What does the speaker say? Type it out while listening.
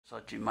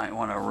Thought you might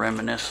want to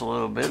reminisce a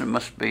little bit. It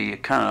must be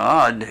kind of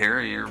odd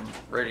here. You're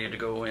ready to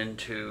go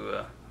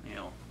into,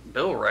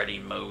 bill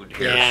writing mode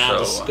here. Yeah, so,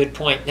 that's a good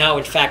point. No,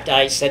 in fact,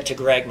 I said to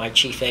Greg, my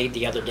chief aide,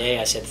 the other day,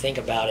 I said, think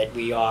about it.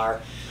 We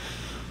are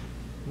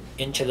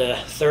into the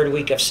third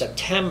week of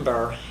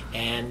September,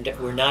 and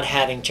we're not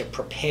having to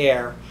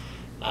prepare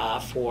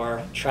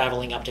for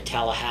traveling up to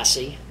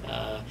Tallahassee.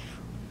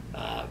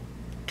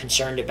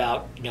 Concerned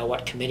about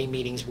what committee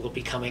meetings will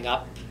be coming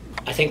up.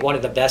 I think one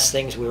of the best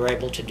things we were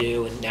able to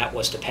do, and that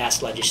was to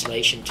pass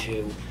legislation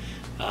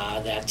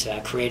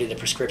that created the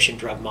prescription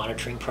drug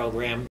monitoring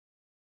program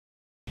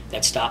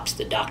that stops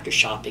the doctor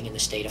shopping in the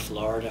state of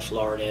Florida.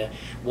 Florida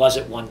was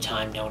at one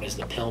time known as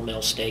the pill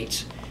mill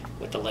states.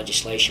 With the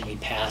legislation we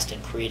passed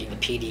and creating the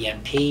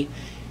PDMP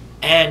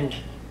and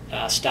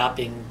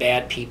stopping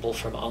bad people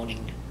from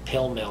owning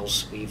pill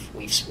mills,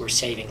 we're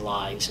saving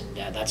lives, and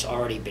that's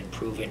already been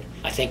proven.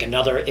 I think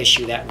another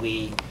issue that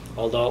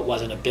although it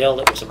wasn't a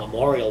bill, it was a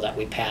memorial that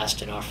we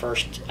passed in our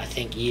first,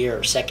 second year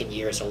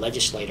as a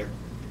legislator,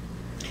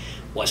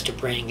 was to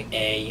bring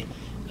a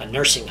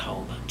nursing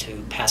home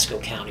to Pasco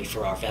County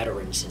for our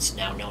veterans. It's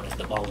now known as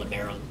the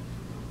Baltimore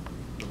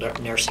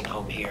Nursing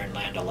Home here in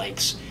Land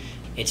O'Lakes.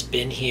 It's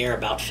been here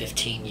about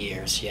 15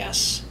 years,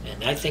 yes.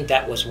 And I think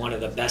that was one of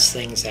the best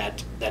things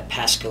that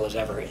Pasco has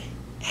ever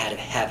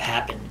have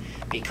happened,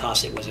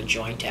 because it was a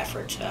joint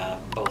effort,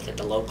 both at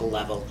the local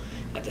level,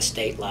 at the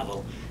state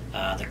level.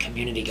 The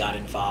community got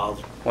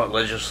involved. What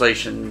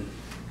legislation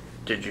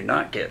did you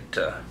not get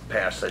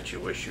passed that you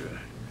wish you?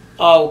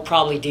 Oh,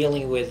 probably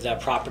dealing with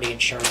property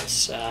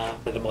insurance.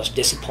 The most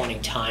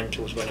disappointing time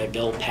was when a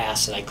bill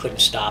passed that I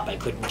couldn't stop, I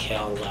couldn't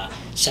kill.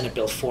 Senate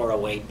Bill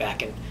 408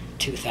 back in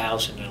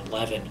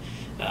 2011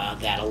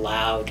 that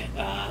allowed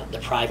the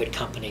private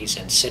companies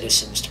and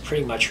citizens to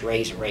pretty much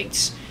raise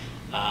rates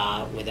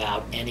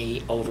without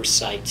any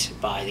oversight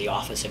by the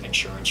Office of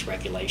Insurance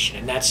Regulation.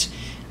 And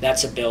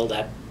that's a bill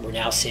that we're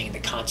now seeing the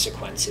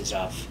consequences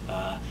of.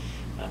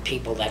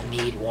 People that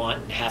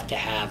want, and have to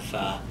have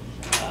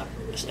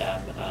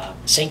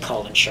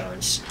sinkhole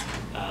insurance.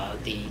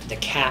 The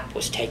cap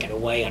was taken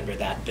away under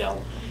that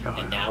bill,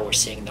 and now we're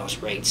seeing those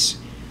rates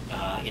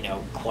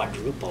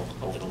quadruple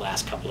over the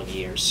last couple of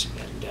years.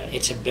 And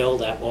it's a bill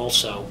that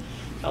also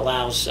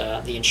allows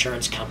the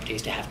insurance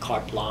companies to have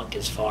carte blanche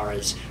as far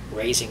as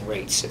raising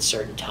rates at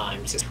certain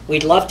times.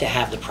 We'd love to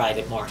have the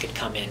private market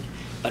come in,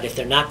 but if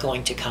they're not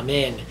going to come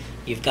in,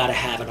 you've got to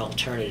have an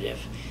alternative.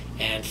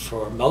 And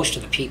for most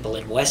of the people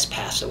in West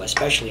Pasco,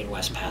 especially in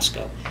West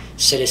Pasco,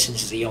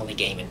 Citizens is the only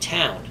game in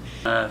town.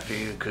 If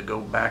you could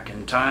go back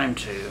in time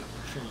to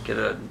get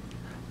a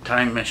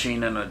time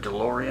machine and a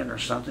DeLorean or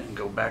something, and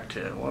go back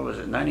to, what was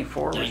it,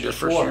 94 was your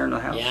first year in the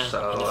House? Yeah,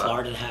 so, in the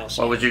Florida House.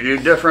 What would you do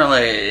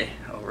differently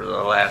over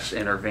the last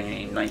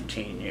intervening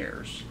 19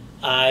 years?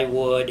 I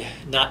would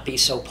not be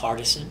so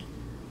partisan.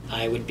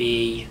 I would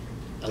be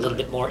a little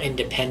bit more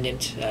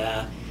independent.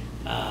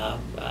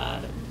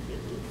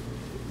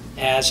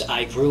 As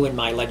I grew in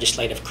my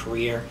legislative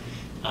career,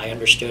 I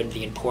understood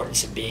the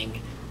importance of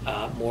being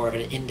more of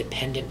an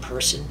independent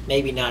person.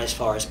 Maybe not as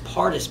far as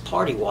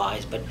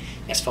party-wise, but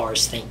as far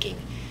as thinking.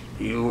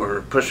 You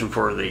were pushing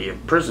for the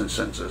prison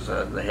sentences.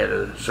 They had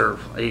to serve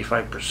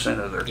 85%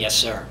 of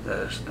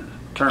their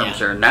terms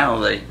there. Now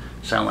they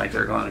sound like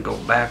they're going to go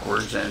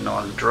backwards, and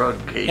on drug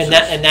cases, and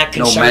that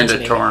no concerns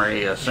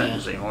mandatory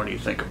sentencing. Yeah. What do you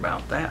think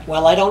about that?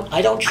 Well, I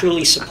don't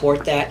truly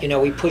support that.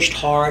 We pushed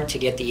hard to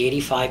get the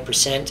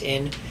 85%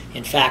 in.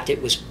 In fact,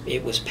 it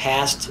was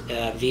passed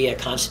via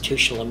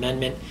constitutional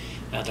amendment.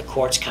 The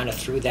courts kind of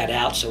threw that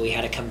out, so we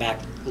had to come back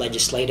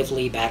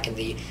legislatively back in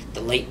the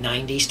late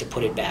 90s to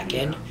put it back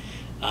in.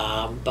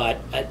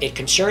 But it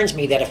concerns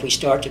me that if we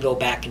start to go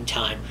back in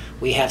time,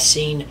 we have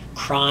seen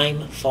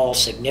crime fall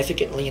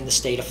significantly in the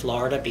state of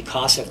Florida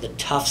because of the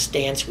tough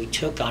stance we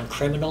took on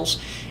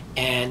criminals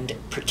and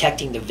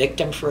protecting the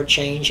victim for a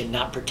change, and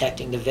not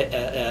protecting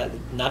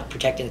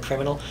the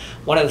criminal.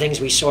 One of the things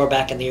we saw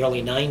back in the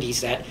early 90s,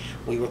 that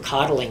we were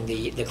coddling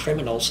the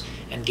criminals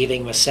and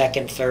giving them a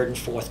second, third, and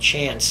fourth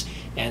chance,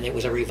 and it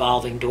was a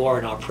revolving door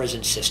in our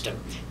prison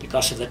system.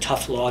 Because of the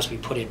tough laws we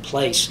put in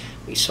place,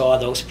 we saw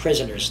those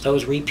prisoners,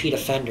 those repeat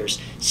offenders,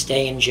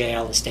 stay in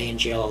jail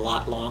a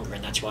lot longer,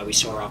 and that's why we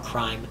saw our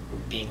crime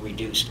being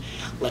reduced.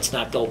 Let's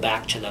not go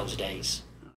back to those days.